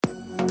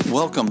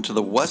Welcome to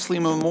the Wesley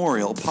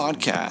Memorial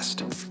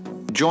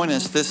Podcast. Join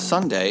us this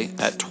Sunday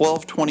at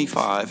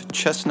 1225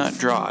 Chestnut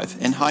Drive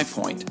in High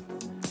Point.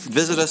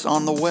 Visit us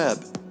on the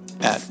web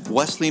at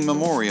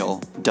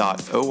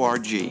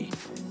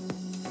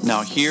wesleymemorial.org.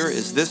 Now here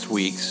is this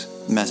week's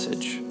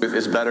message. Truth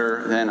is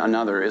better than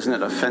another. Isn't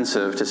it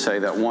offensive to say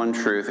that one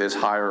truth is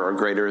higher or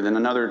greater than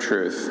another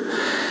truth?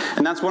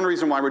 And that's one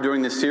reason why we're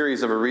doing this series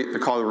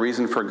called A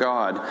Reason for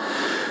God.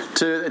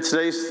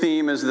 Today's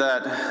theme is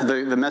that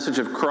the message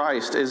of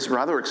Christ is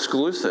rather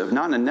exclusive,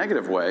 not in a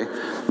negative way,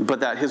 but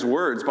that his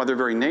words, by their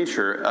very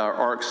nature,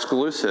 are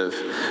exclusive.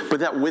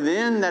 But that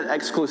within that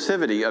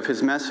exclusivity of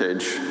his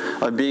message,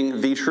 of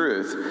being the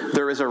truth,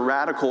 there is a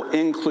radical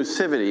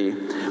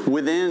inclusivity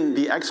within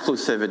the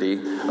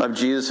exclusivity of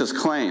Jesus'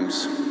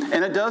 claims.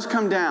 And it does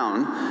come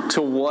down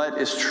to what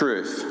is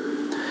truth.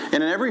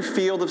 And in every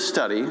field of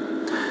study,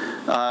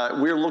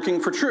 we're looking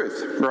for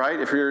truth, right?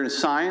 If you're in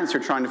science,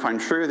 you're trying to find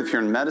truth. If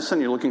you're in medicine,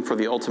 you're looking for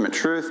the ultimate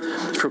truth.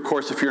 Of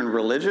course, if you're in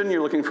religion,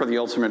 you're looking for the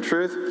ultimate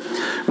truth.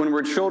 When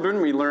we're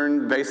children, we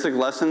learn basic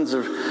lessons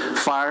of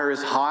fire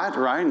is hot,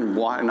 right?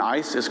 And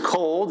ice is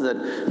cold,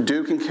 that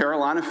Duke and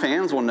Carolina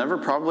fans will never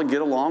probably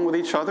get along with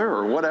each other,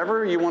 or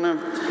whatever you want to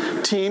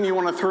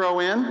throw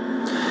in.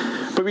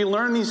 But we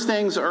learn these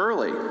things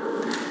early.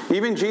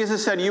 Even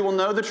Jesus said, "You will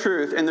know the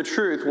truth, and the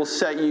truth will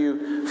set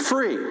you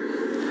free."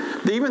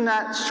 Even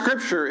that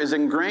scripture is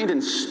ingrained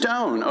in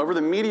stone over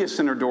the media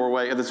center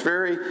doorway of this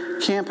very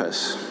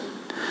campus.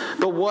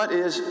 But what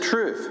is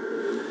truth?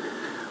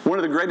 One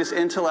of the greatest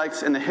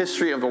intellects in the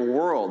history of the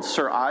world,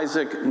 Sir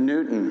Isaac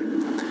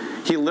Newton,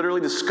 he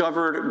literally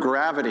discovered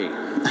gravity.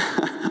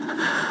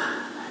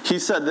 He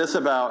said this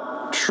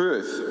about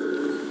truth.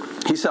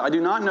 He said, "I do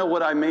not know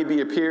what I may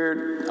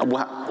appear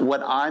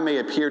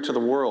to the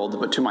world,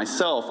 but to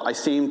myself I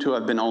seem to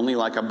have been only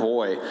like a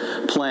boy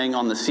playing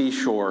on the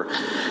seashore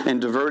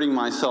and diverting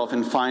myself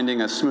in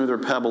finding a smoother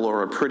pebble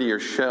or a prettier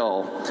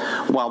shell,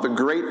 while the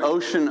great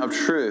ocean of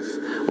truth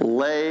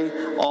lay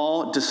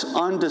all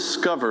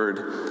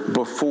undiscovered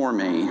before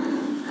me."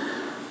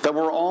 That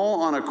we're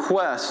all on a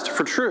quest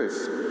for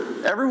truth.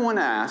 Everyone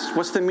asks,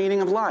 what's the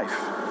meaning of life?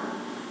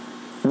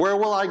 Where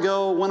will I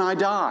go when I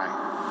die?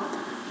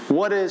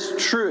 What is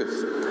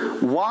truth?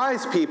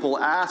 Wise people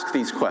ask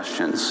these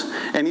questions,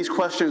 and these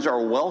questions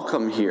are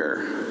welcome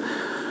here.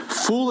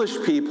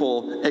 Foolish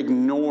people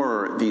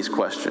ignore these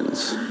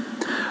questions.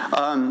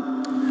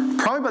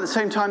 Probably by the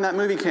same time that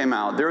movie came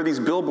out, there are these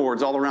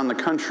billboards all around the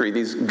country,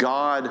 these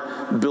God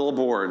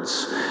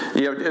billboards.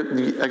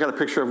 I got a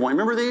picture of one.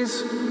 Remember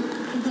these?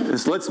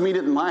 It's, "Let's meet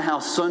at my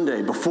house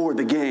Sunday before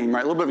the game,"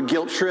 right? A little bit of a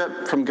guilt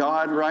trip from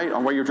God, right?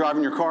 On while you're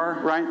driving your car,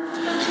 right?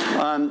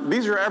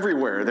 These are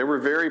everywhere. They were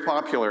very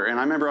popular. And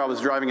I remember I was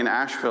driving in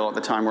Asheville at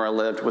the time where I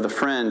lived with a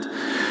friend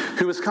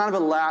who was kind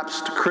of a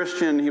lapsed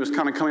Christian. He was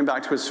kind of coming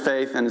back to his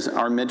faith in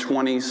our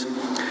mid-20s.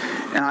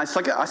 And I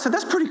said,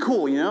 "That's pretty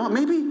cool,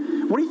 maybe,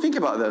 what do you think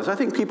about those? I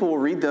think people will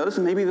read those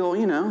and maybe they'll,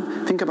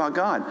 think about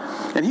God."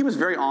 And he was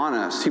very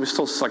honest. He was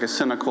still like a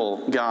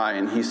cynical guy.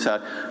 And he's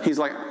like,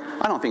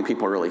 "I don't think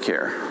people really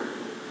care."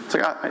 It's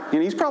like,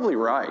 and he's probably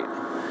right.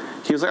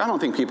 He was like, "I don't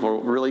think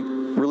people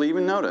really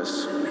even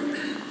notice."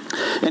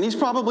 And he's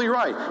probably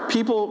right.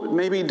 People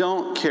maybe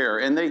don't care.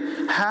 And they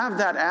have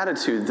that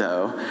attitude,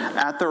 though,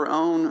 at their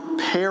own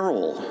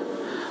peril.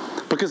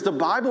 Because the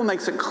Bible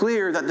makes it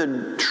clear that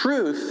the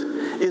truth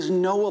is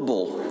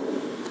knowable.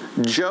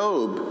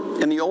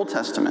 Job, in the Old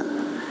Testament,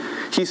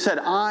 he said,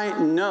 "I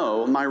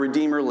know my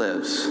Redeemer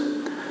lives."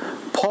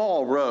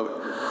 Paul wrote,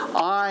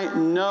 "I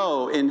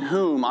know in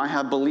whom I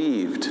have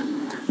believed."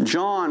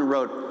 John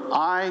wrote,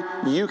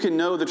 "You can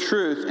know the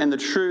truth, and the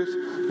truth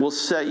will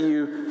set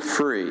you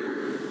free."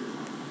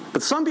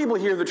 But some people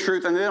hear the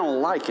truth and they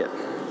don't like it.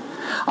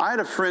 I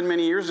had a friend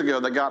many years ago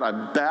that got a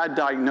bad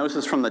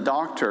diagnosis from the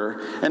doctor,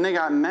 and they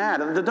got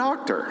mad at the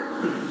doctor,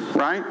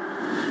 right?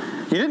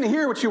 You didn't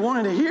hear what you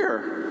wanted to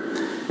hear,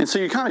 and so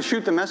you kind of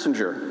shoot the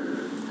messenger.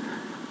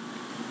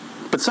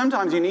 But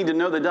sometimes you need to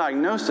know the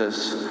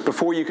diagnosis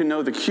before you can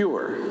know the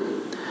cure.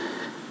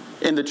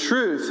 And the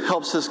truth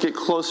helps us get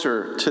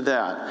closer to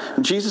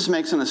that. Jesus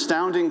makes an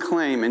astounding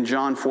claim in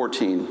John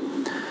 14.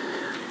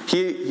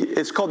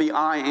 It's called the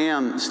I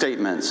am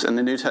statements in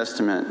the New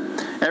Testament.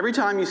 Every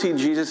time you see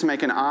Jesus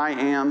make an I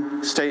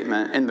am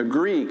statement, in the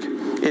Greek,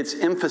 it's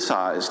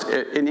emphasized.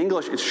 In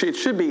English, it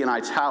should be in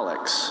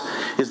italics,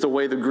 is the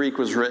way the Greek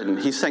was written.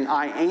 He's saying,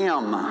 "I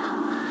am."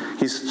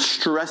 He's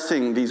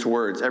stressing these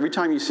words. Every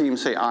time you see him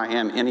say, "I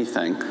am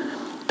anything,"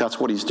 that's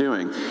what he's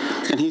doing.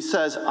 And he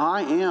says,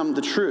 "I am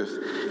the truth."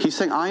 He's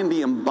saying, "I am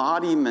the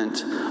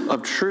embodiment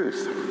of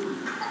truth."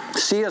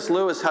 C.S.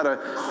 Lewis had a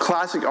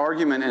classic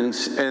argument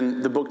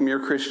in the book Mere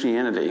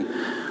Christianity,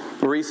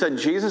 where he said,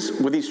 Jesus,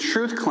 with these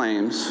truth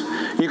claims,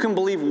 you can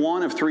believe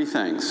one of three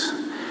things.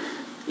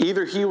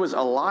 Either he was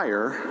a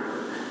liar,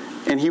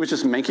 and he was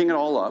just making it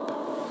all up,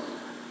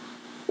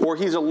 or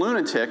he's a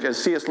lunatic, as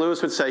C.S.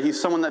 Lewis would say. He's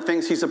someone that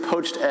thinks he's a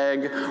poached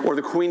egg or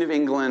the Queen of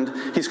England.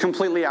 He's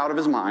completely out of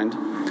his mind.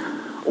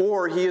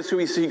 Or he is who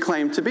he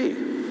claimed to be,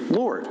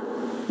 Lord.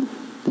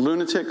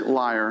 lunatic,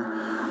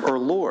 liar, or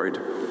Lord.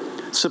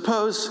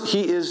 Suppose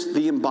he is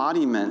the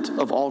embodiment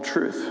of all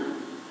truth.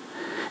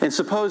 And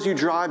suppose you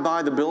drive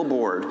by the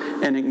billboard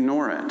and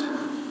ignore it.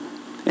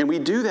 And we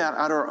do that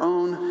at our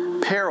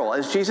own peril.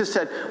 As Jesus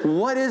said,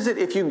 what is it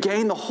if you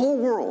gain the whole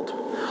world,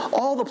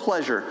 all the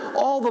pleasure,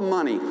 all the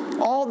money,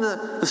 all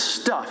the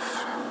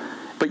stuff,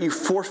 but you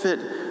forfeit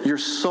your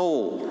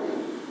soul?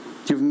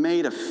 You've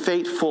made a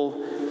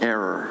fateful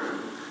error.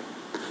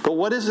 But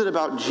what is it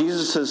about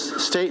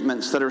Jesus'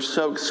 statements that are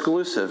so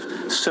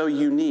exclusive, so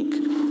unique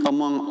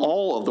among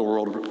all of the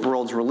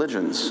world's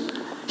religions?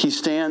 He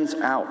stands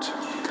out.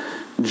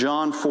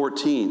 John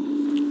 14.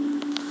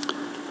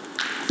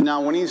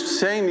 Now, when he's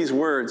saying these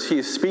words, he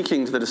is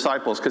speaking to the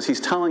disciples because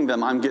he's telling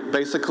them, I'm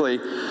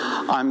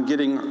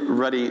getting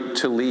ready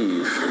to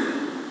leave.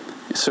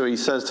 So he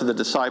says to the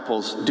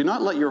disciples, do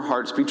not let your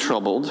hearts be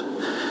troubled.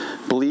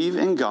 Believe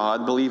in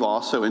God, believe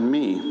also in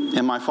me.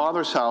 In my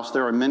Father's house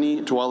there are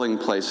many dwelling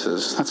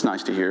places. That's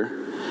nice to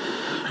hear.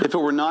 If it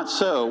were not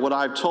so, would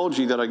I have told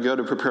you that I go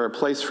to prepare a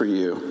place for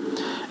you?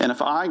 And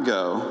if I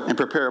go and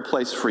prepare a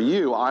place for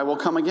you, I will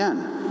come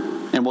again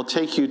and will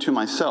take you to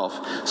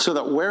myself, so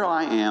that where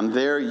I am,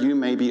 there you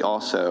may be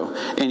also.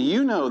 And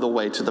you know the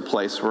way to the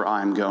place where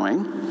I am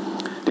going.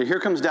 Now, here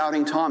comes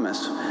Doubting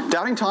Thomas.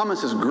 Doubting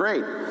Thomas is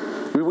great.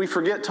 We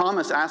forget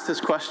Thomas asked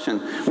this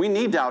question. We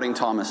need doubting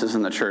Thomases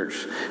in the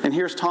church. And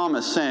here's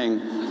Thomas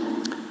saying,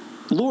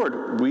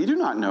 Lord, we do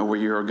not know where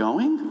you are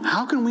going.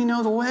 How can we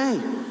know the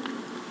way?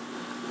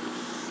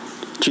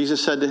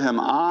 Jesus said to him,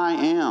 I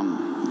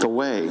am the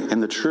way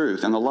and the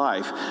truth and the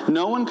life.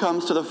 No one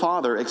comes to the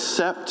Father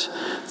except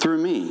through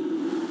me.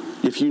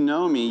 If you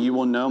know me, you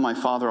will know my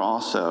Father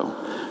also.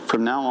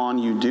 From now on,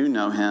 you do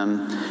know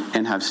him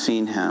and have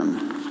seen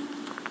him.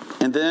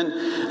 And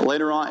then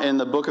later on in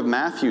the book of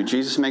Matthew,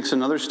 Jesus makes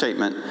another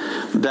statement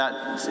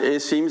that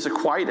it seems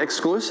quite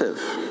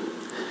exclusive.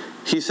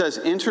 He says,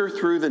 enter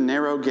through the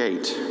narrow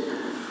gate,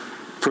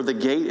 for the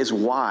gate is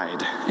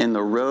wide and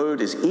the road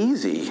is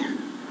easy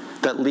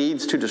that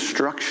leads to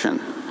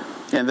destruction,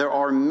 and there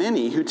are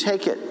many who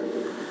take it.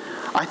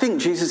 I think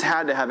Jesus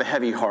had to have a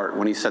heavy heart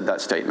when he said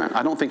that statement.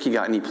 I don't think he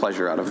got any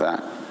pleasure out of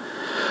that.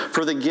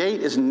 For the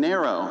gate is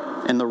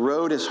narrow, and the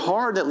road is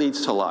hard that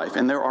leads to life,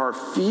 and there are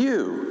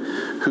few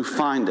who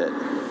find it.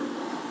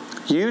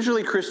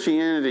 Usually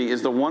Christianity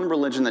is the one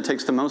religion that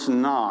takes the most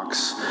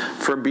knocks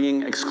for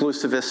being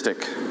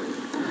exclusivistic.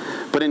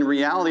 But in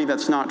reality,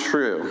 that's not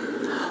true.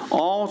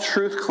 All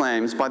truth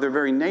claims, by their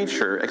very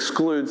nature,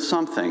 exclude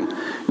something.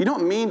 You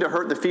don't mean to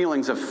hurt the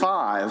feelings of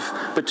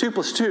 5, but 2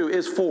 + 2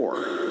 is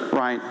 4,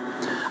 right?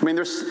 I mean,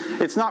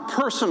 it's not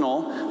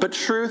personal, but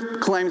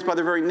truth claims by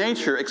their very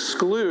nature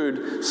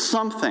exclude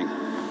something.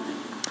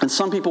 And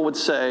some people would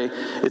say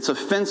it's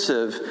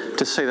offensive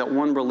to say that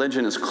one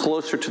religion is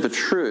closer to the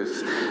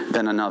truth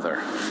than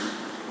another.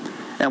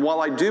 And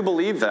while I do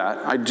believe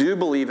that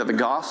the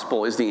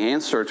gospel is the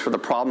answer for the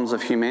problems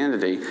of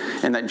humanity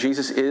and that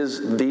Jesus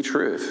is the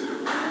truth.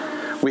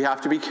 We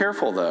have to be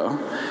careful, though,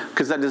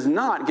 because that does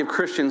not give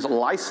Christians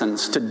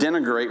license to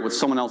denigrate with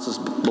someone else's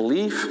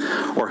belief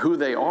or who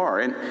they are.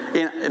 And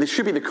it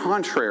should be the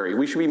contrary.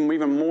 We should be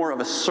even more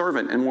of a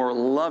servant and more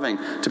loving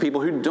to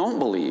people who don't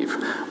believe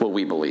what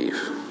we believe.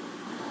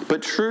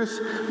 But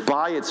truth,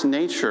 by its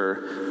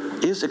nature,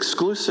 is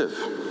exclusive.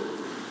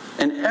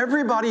 And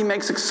everybody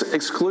makes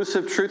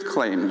exclusive truth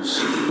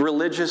claims,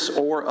 religious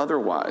or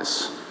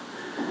otherwise.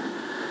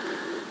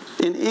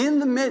 And in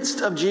the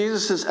midst of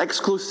Jesus'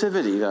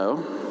 exclusivity,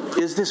 though,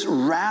 is this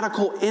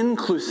radical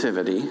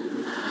inclusivity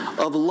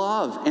of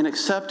love and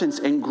acceptance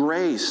and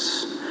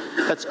grace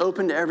that's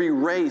open to every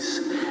race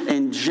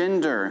and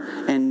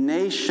gender and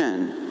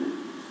nation.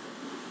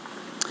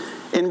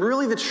 And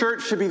really, the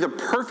church should be the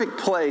perfect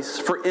place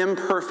for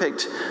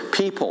imperfect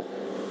people.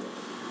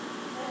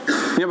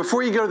 You know,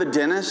 before you go to the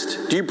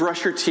dentist, do you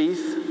brush your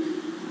teeth?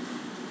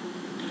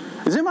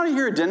 Is anybody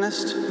here a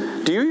dentist?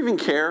 Do you even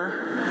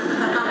care?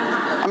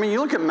 I mean,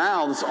 you look at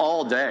mouths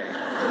all day.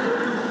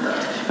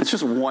 It's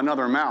just one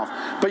other mouth.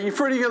 But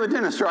before you go to the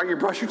dentist, right, you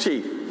brush your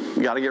teeth.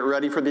 You got to get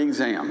ready for the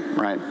exam,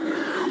 right?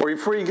 Or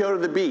before you go to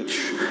the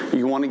beach,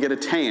 you want to get a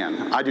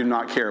tan. I do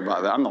not care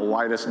about that. I'm the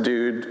whitest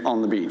dude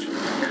on the beach.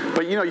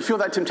 But, you feel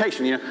that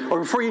temptation, Or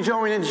before you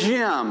join a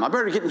gym, I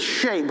better get in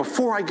shape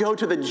before I go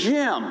to the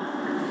gym.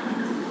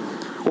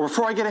 Or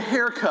before I get a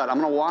haircut, I'm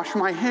going to wash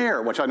my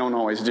hair, which I don't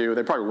always do.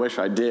 They probably wish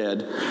I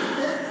did.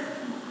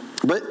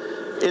 But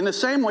in the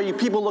same way,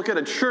 people look at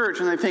a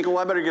church and they think, well,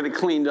 I better get it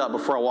cleaned up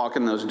before I walk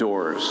in those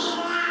doors.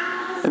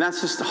 And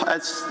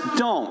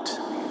don't.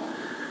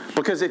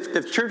 Because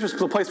if church is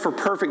the place for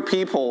perfect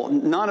people,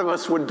 none of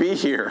us would be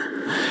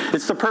here.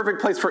 It's the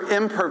perfect place for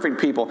imperfect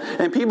people.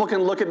 And people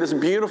can look at this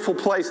beautiful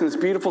place and this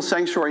beautiful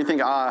sanctuary and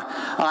think,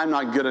 I'm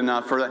not good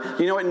enough for that.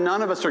 You know what?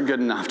 None of us are good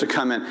enough to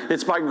come in.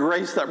 It's by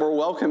grace that we're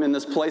welcome in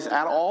this place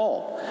at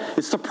all.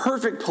 It's the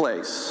perfect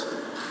place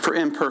for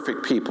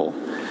imperfect people.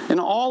 And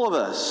all of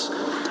us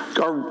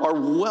are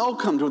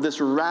welcomed with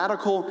this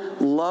radical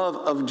love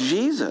of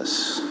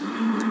Jesus.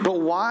 But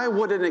why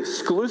would an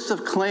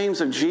exclusive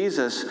claims of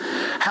Jesus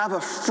have a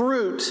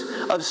fruit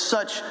of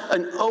such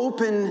an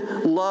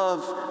open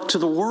love to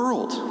the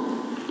world?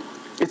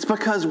 It's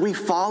because we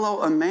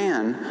follow a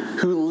man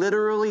who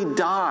literally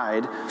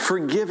died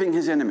forgiving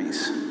his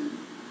enemies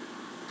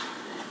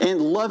and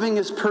loving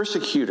his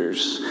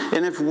persecutors.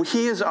 And if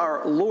he is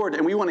our Lord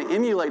and we want to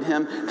emulate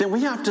him, then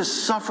we have to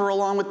suffer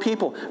along with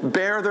people,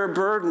 bear their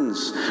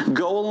burdens,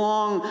 go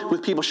along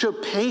with people, show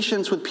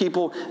patience with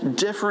people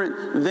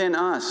different than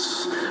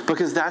us,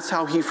 because that's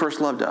how he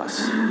first loved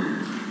us.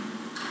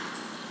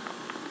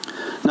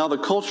 Now, the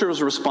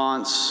culture's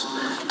response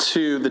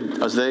to,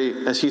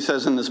 as he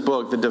says in this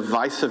book, the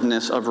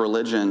divisiveness of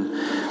religion.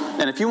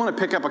 And if you want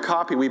to pick up a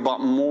copy, we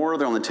bought more.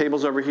 They're on the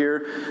tables over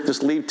here.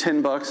 Just leave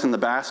 $10 in the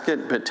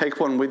basket, but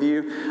take one with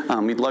you.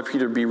 We'd love for you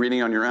to be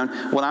reading on your own.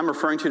 What I'm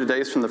referring to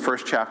today is from the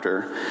first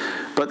chapter.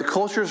 But the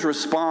culture's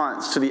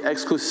response to the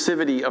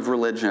exclusivity of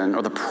religion,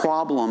 or the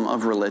problem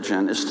of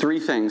religion, is three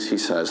things, he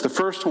says. The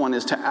first one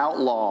is to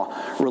outlaw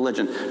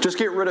religion. Just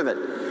get rid of it.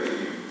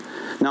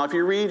 Now, if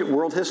you read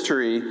world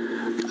history,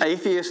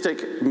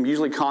 atheistic,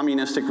 usually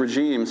communistic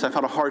regimes have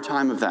had a hard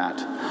time of that.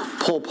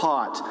 Pol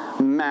Pot,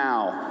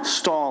 Mao,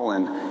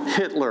 Stalin,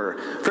 Hitler.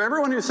 For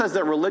everyone who says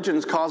that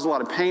religions cause a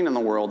lot of pain in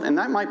the world, and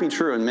that might be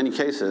true in many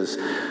cases,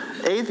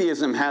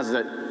 atheism has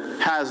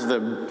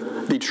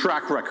the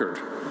track record.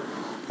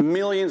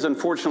 Millions,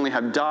 unfortunately,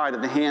 have died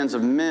at the hands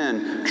of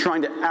men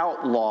trying to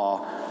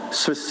outlaw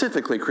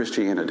specifically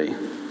Christianity.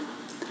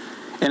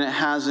 And it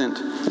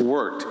hasn't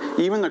worked.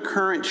 Even the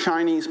current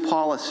Chinese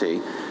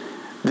policy,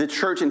 the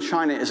church in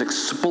China is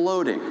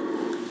exploding.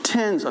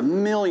 Tens of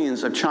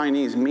millions of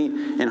Chinese meet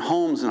in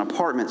homes and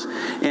apartments.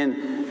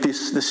 And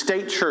the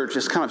state church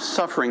is kind of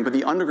suffering, but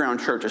the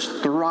underground church is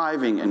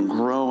thriving and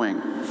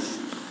growing.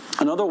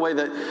 Another way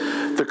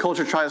that the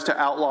culture tries to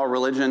outlaw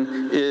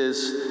religion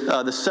is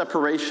the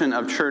separation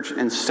of church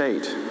and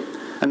state.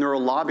 And there are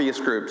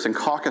lobbyist groups and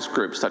caucus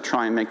groups that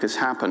try and make this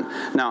happen.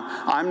 Now,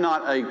 I'm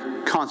not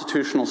a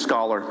constitutional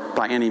scholar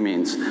by any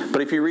means,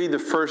 but if you read the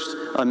First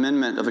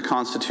Amendment of the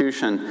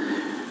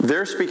Constitution,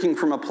 they're speaking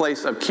from a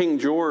place of King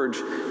George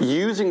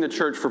using the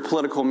church for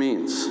political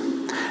means.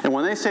 And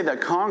when they say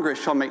that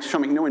Congress shall make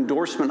no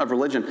endorsement of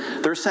religion,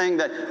 they're saying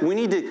that we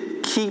need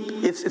to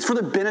keep, it's for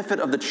the benefit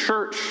of the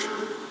church,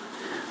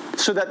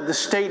 so that the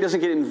state doesn't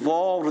get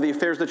involved with the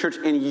affairs of the church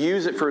and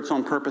use it for its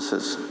own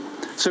purposes.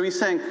 So he's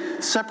saying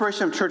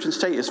separation of church and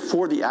state is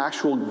for the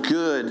actual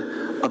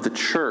good of the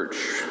church,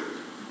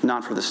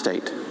 not for the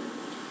state.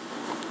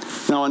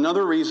 Now,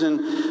 another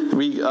reason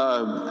we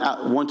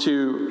want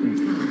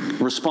to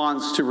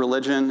respond to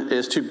religion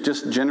is to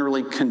just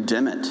generally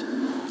condemn it.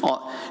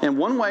 In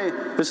one way,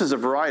 this is a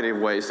variety of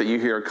ways that you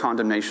hear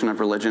condemnation of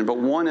religion, but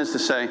one is to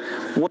say,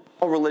 well,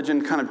 all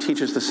religion kind of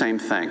teaches the same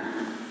thing.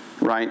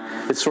 Right?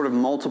 It's sort of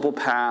multiple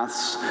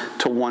paths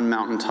to one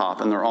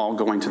mountaintop, and they're all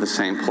going to the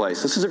same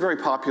place. This is a very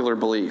popular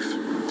belief.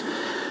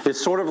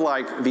 It's sort of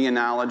like the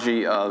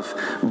analogy of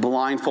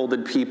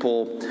blindfolded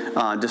people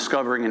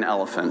discovering an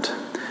elephant.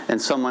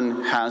 And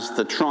someone has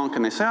the trunk,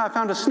 and they say, oh, I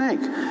found a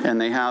snake. And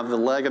they have the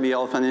leg of the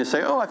elephant, and they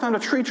say, oh, I found a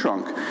tree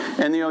trunk.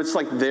 And, it's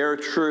like their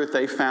truth.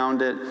 They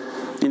found it.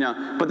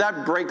 But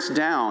that breaks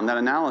down, that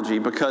analogy,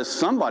 because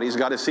somebody's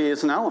got to see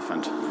it's an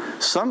elephant.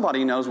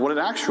 Somebody knows what it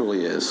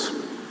actually is.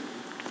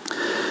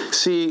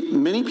 See,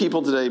 many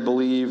people today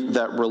believe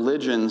that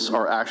religions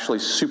are actually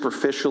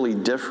superficially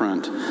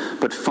different,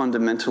 but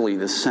fundamentally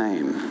the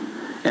same.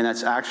 And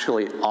that's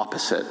actually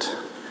opposite.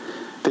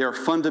 They are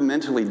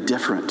fundamentally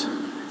different,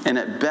 and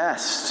at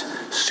best,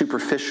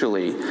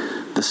 superficially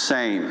the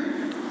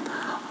same.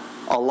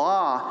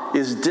 Allah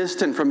is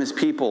distant from his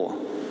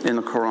people in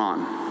the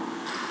Quran.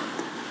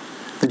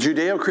 The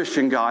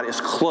Judeo-Christian God is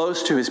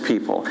close to his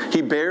people.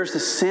 He bears the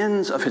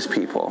sins of his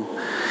people.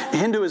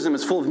 Hinduism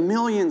is full of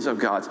millions of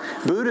gods.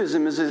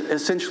 Buddhism is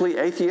essentially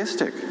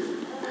atheistic.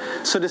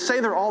 So to say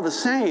they're all the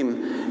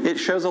same, it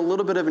shows a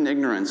little bit of an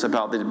ignorance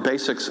about the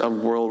basics of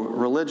world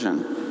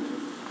religion.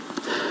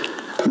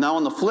 Now,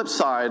 on the flip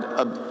side,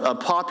 a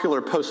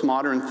popular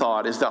postmodern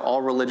thought is that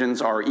all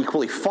religions are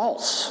equally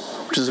false,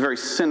 which is a very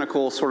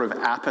cynical sort of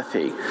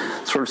apathy.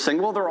 Sort of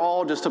saying, well, they're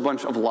all just a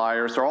bunch of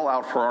liars. They're all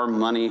out for our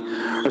money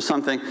or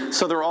something.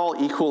 So they're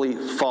all equally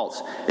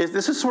false.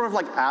 This is sort of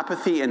like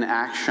apathy in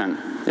action,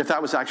 if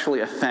that was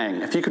actually a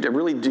thing. If you could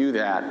really do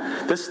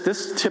that.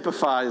 This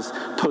typifies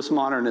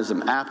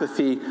postmodernism,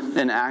 apathy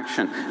in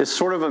action. It's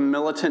sort of a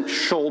militant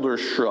shoulder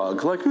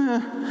shrug. Like,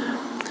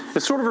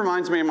 It sort of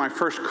reminds me of my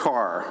first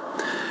car.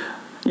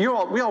 We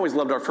always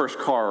loved our first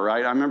car,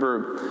 right? I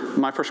remember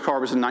my first car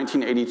was a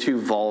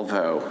 1982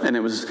 Volvo, and it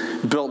was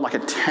built like a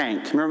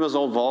tank. Remember those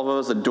old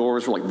Volvos? The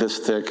doors were like this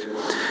thick,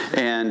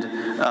 and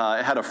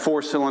it had a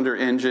 4-cylinder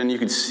engine. You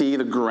could see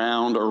the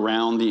ground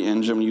around the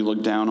engine when you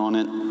looked down on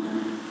it.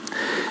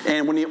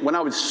 And when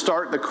I would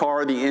start the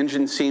car, the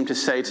engine seemed to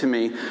say to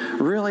me,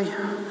 really?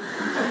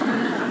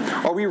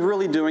 Are we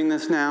really doing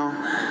this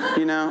now?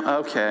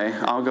 Okay,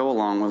 I'll go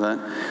along with it.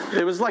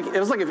 It was like if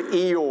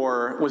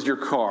Eeyore was your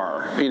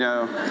car,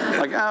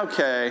 like,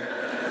 okay.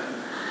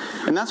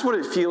 And that's what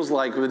it feels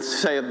like when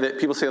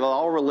people say that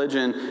all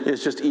religion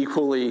is just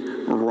equally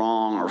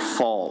wrong or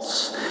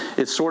false.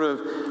 It's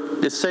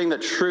saying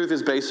that truth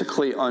is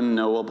basically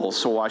unknowable,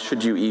 so why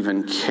should you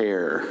even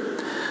care?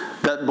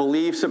 That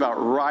beliefs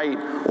about right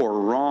or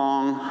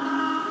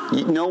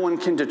wrong, no one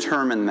can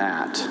determine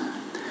that.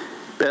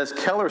 But as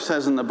Keller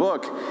says in the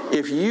book,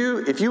 if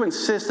you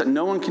insist that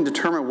no one can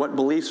determine what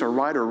beliefs are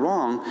right or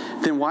wrong,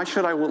 then why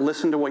should I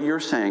listen to what you're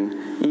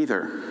saying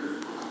either?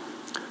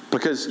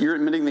 Because you're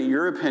admitting that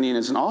your opinion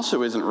isn't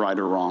right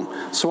or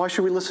wrong. So why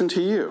should we listen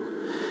to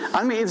you?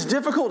 I mean, it's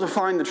difficult to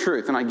find the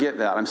truth, and I get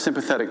that. I'm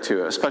sympathetic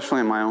to it,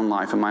 especially in my own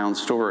life and my own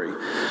story.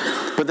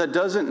 But that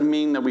doesn't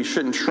mean that we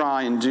shouldn't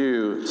try and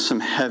do some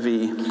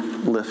heavy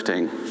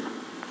lifting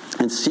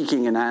and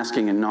seeking and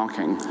asking and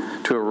knocking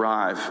to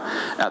arrive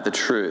at the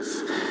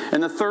truth.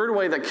 And the third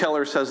way that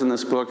Keller says in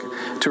this book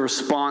to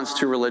respond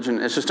to religion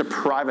is just to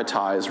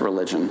privatize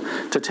religion,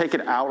 to take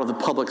it out of the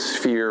public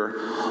sphere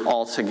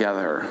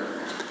altogether.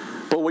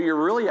 But what you're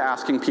really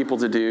asking people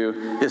to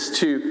do is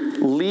to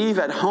leave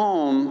at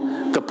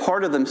home the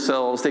part of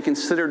themselves they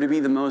consider to be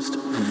the most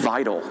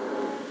vital.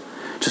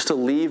 Just to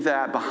leave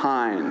that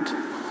behind.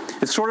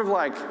 It's sort of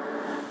like,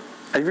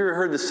 have you ever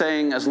heard the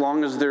saying, as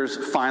long as there's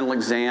final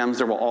exams,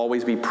 there will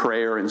always be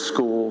prayer in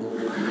school?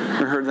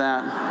 Ever heard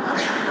that?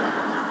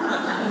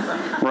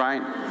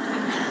 Right?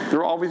 There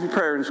will always be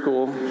prayer in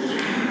school.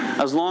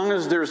 As long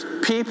as there's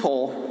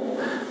people,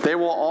 there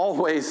will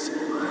always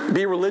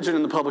be religion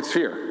in the public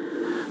sphere.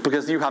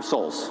 Because you have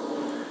souls,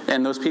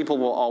 and those people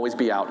will always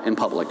be out in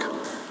public.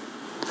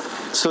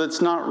 So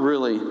it's not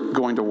really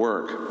going to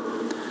work.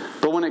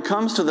 But when it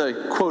comes to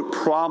the, quote,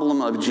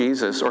 problem of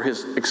Jesus, or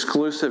his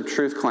exclusive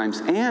truth claims,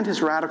 and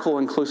his radical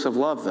inclusive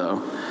love,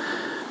 though,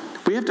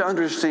 we have to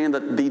understand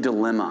that the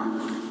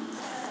dilemma,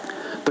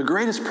 the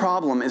greatest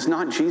problem is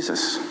not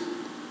Jesus.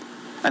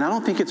 And I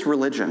don't think it's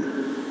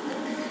religion.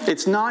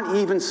 It's not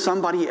even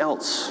somebody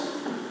else.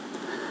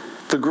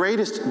 The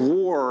greatest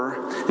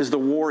war is the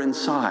war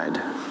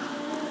inside.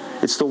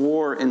 It's the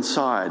war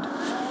inside.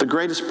 The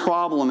greatest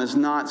problem is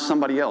not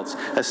somebody else.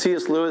 As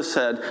C.S. Lewis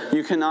said,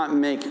 you cannot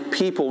make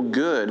people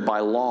good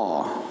by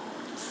law.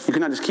 You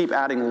cannot just keep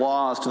adding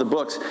laws to the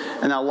books.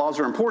 And now laws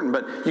are important,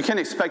 but you can't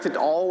expect it to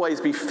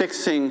always be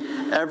fixing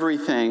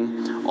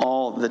everything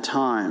all the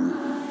time.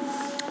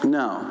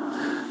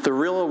 No. The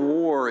real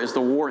war is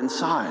the war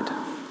inside.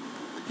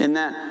 In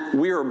that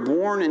we are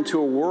born into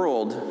a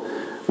world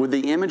with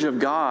the image of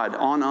God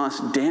on us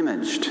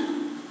damaged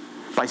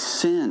by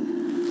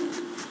sin.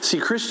 See,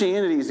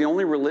 Christianity is the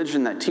only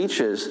religion that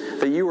teaches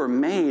that you are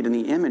made in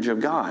the image of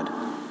God.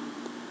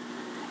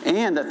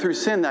 And that through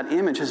sin, that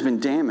image has been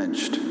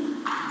damaged.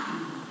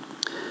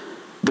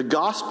 The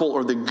gospel,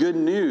 or the good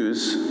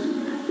news,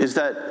 is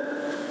that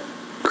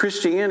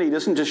Christianity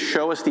doesn't just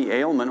show us the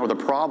ailment or the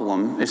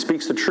problem. It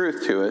speaks the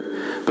truth to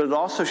it, but it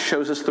also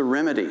shows us the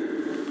remedy.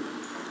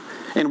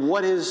 And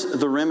what is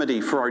the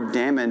remedy for our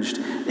damaged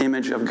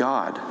image of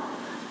God?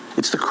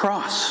 It's the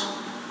cross.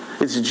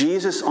 It's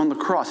Jesus on the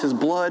cross. His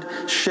blood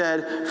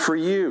shed for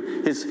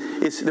you.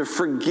 It's the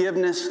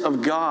forgiveness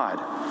of God.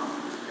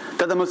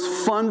 That the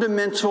most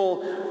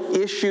fundamental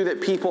issue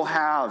that people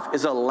have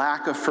is a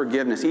lack of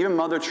forgiveness. Even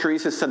Mother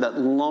Teresa said that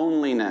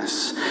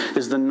loneliness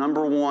is the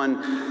number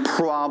one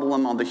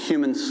problem on the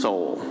human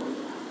soul.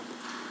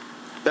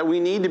 That we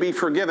need to be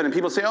forgiven. And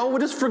people say, oh, well,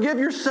 just forgive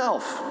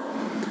yourself.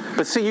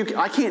 But see,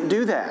 I can't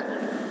do that.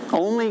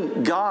 Only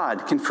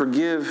God can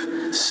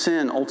forgive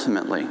sin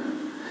ultimately.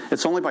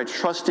 It's only by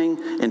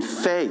trusting in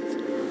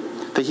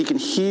faith that he can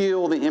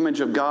heal the image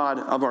of God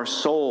of our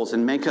souls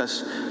and make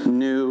us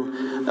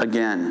new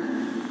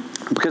again.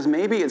 Because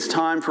maybe it's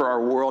time for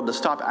our world to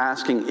stop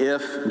asking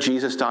if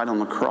Jesus died on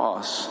the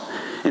cross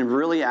and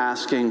really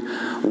asking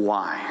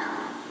why.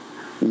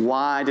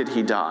 Why did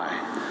he die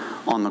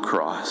on the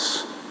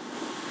cross?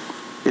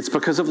 It's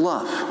because of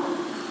love.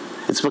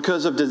 It's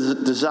because of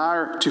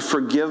desire to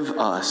forgive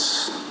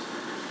us.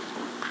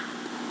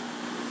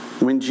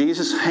 When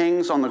Jesus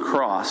hangs on the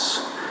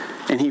cross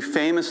and he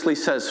famously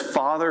says,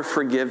 Father,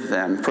 forgive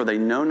them, for they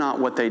know not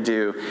what they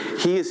do,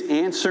 he is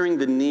answering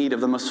the need of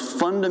the most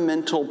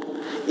fundamental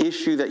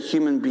issue that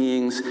human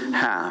beings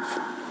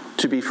have,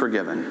 to be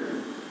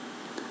forgiven.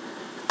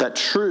 That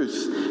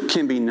truth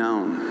can be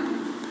known.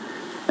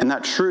 And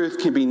that truth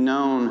can be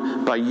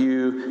known by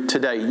you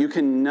today. You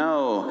can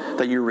know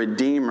that your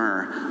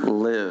Redeemer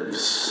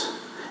lives.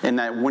 And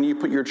that when you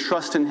put your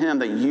trust in him,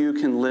 that you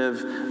can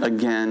live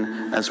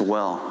again as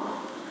well.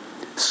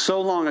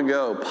 So long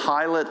ago,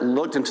 Pilate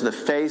looked into the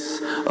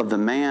face of the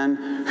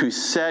man who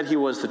said he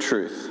was the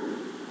truth.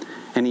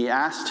 And he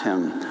asked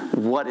him,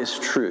 what is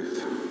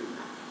truth?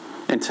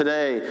 And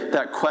today,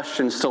 that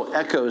question still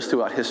echoes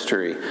throughout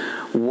history.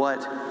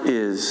 What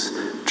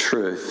is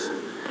truth?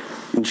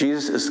 And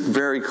Jesus is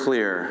very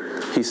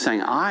clear. He's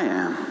saying, I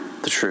am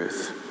the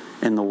truth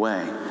and the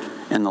way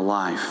and the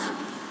life.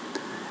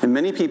 And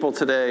many people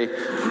today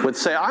would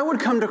say, I would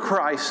come to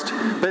Christ,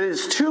 but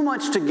it's too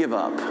much to give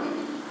up.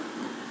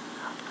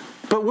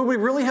 But would we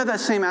really have that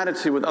same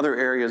attitude with other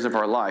areas of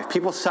our life?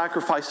 People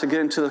sacrifice to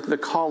get into the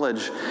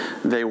college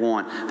they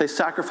want. They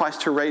sacrifice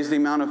to make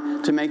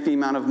the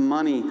amount of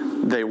money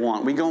they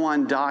want. We go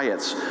on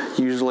diets,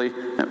 usually,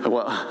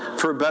 well,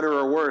 for better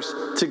or worse,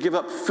 to give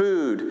up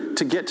food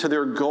to get to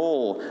their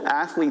goal.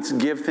 Athletes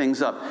give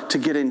things up to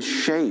get in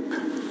shape.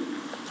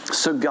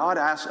 So God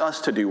asks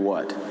us to do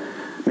what?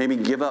 Maybe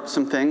give up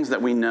some things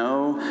that we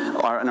know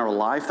are in our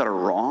life that are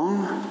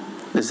wrong?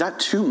 Is that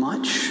too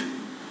much?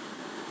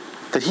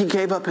 That he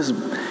gave up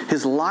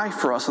his life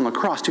for us on the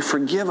cross to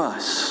forgive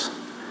us.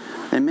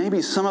 And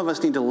maybe some of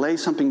us need to lay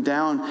something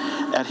down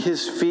at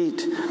his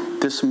feet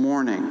this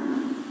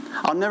morning.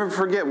 I'll never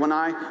forget when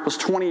I was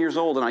 20 years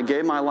old and I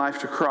gave my life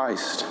to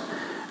Christ.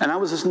 And I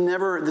was just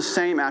never the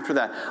same after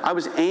that. I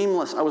was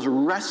aimless. I was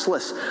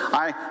restless.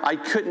 I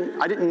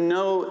didn't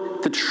know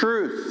the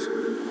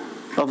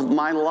truth of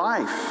my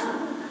life.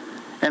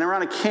 And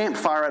around a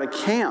campfire at a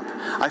camp,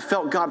 I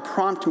felt God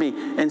prompt me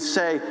and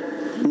say,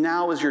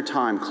 now is your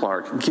time,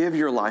 Clark. Give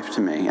your life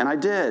to me. And I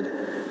did.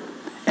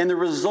 And the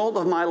result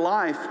of my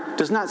life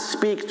does not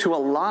speak to a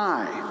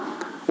lie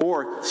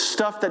or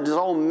stuff that is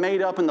all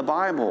made up in the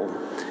Bible.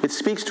 It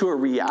speaks to a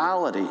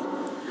reality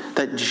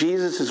that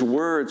Jesus'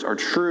 words are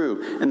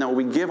true, and that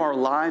when we give our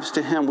lives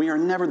to him, we are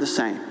never the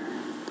same.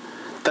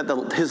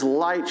 That his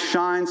light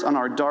shines on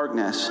our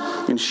darkness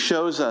and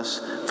shows us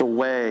the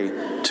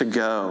way to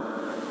go.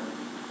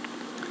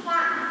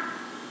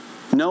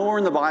 Nowhere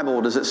in the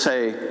Bible does it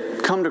say,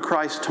 come to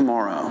Christ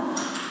tomorrow.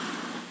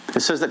 It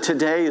says that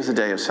today is the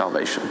day of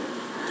salvation.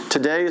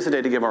 Today is the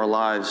day to give our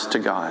lives to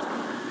God.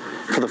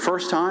 For the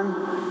first time,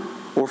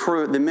 or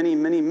for the many,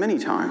 many, many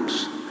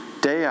times,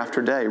 day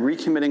after day,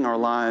 recommitting our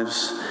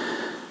lives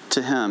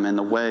to him and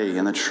the way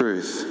and the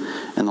truth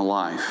and the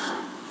life.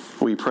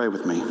 Will you pray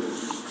with me?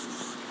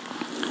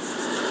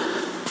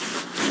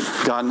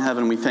 God in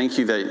heaven, we thank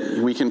you that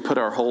we can put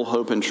our whole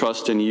hope and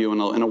trust in you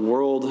in a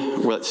world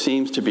that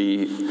seems to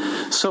be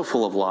so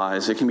full of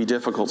lies. It can be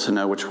difficult to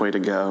know which way to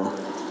go.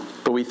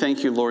 But we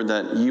thank you, Lord,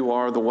 that you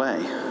are the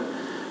way.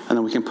 And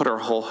that we can put our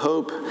whole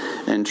hope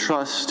and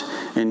trust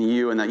in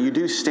you, and that you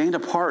do stand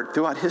apart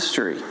throughout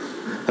history,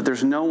 that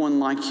there's no one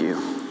like you.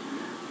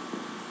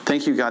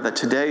 Thank you, God, that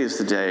today is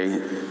the day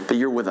that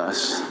you're with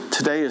us.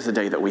 Today is the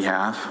day that we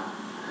have.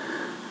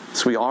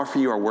 So we offer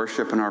you our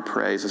worship and our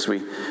praise as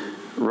we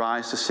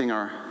rise to sing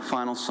our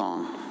final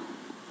song.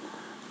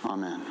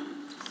 Amen.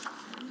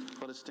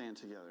 Let us stand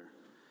together.